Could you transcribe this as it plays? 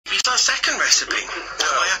second recipe.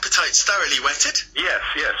 Now my appetite's thoroughly whetted. Yes.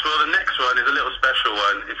 Well, the next one is a little special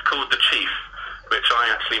one. It's called the Chief, which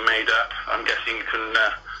I actually made up. I'm guessing you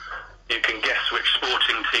can guess which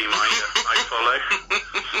sporting team I follow.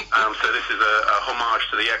 So this is a homage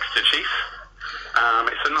to the Exeter Chief.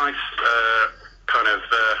 It's a nice kind of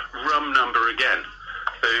rum number again.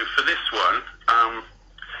 So for this one,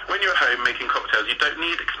 when you're at home making cocktails, you don't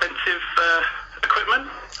need expensive equipment.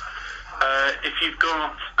 If you've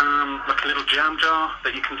got like a little jam jar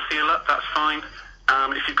that you can seal up, that's fine.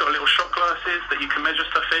 If you've got little shot glasses that you can measure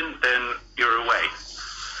stuff in, then you're away.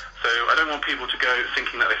 So I don't want people to go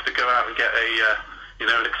thinking that they have to go out and get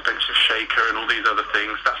an expensive shaker and all these other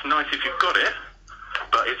things. That's nice if you've got it,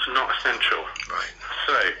 but it's not essential. Right.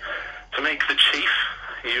 So to make the Chief,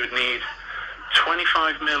 you would need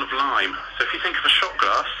 25 ml of lime. So if you think of a shot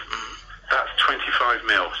glass, that's 25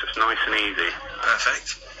 ml. So it's nice and easy.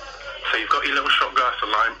 Perfect. So you've got your little shot glass of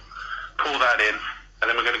lime, pour that in, and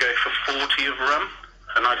then we're going to go for 40 of rum.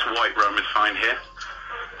 A nice white rum is fine here.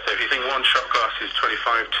 So if you think one shot glass is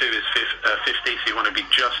 25, two is 50, so you want to be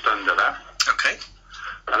just under that. Okay.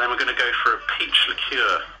 And then we're going to go for a peach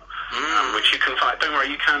liqueur, which you can find. Don't worry,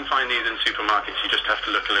 you can find these in supermarkets. You just have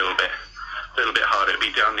to look a little bit harder. It'll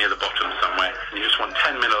be down near the bottom somewhere. And you just want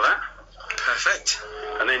 10 ml of that. Perfect.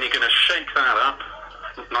 And then you're going to shake that up,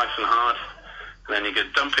 nice and hard. And then you're going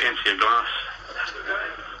to dump it into your glass.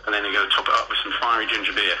 And then you're going to top it up with some fiery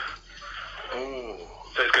ginger beer. Ooh.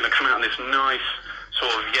 So it's going to come out in this nice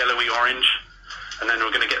sort of yellowy orange. And then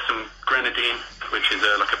we're going to get some grenadine, which is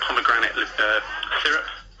like a pomegranate syrup.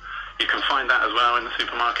 You can find that as well in the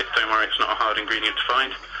supermarket. Don't worry, it's not a hard ingredient to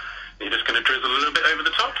find. You're just going to drizzle a little bit over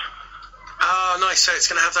the top. Oh, nice. So it's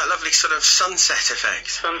going to have that lovely sort of sunset effect.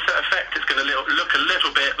 Sunset effect. It's going to look a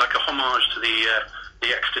little bit like a homage to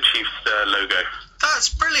the Exeter Chiefs logo. That's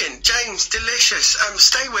brilliant. James, delicious.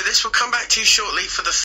 Stay with us. We'll come back to you shortly for the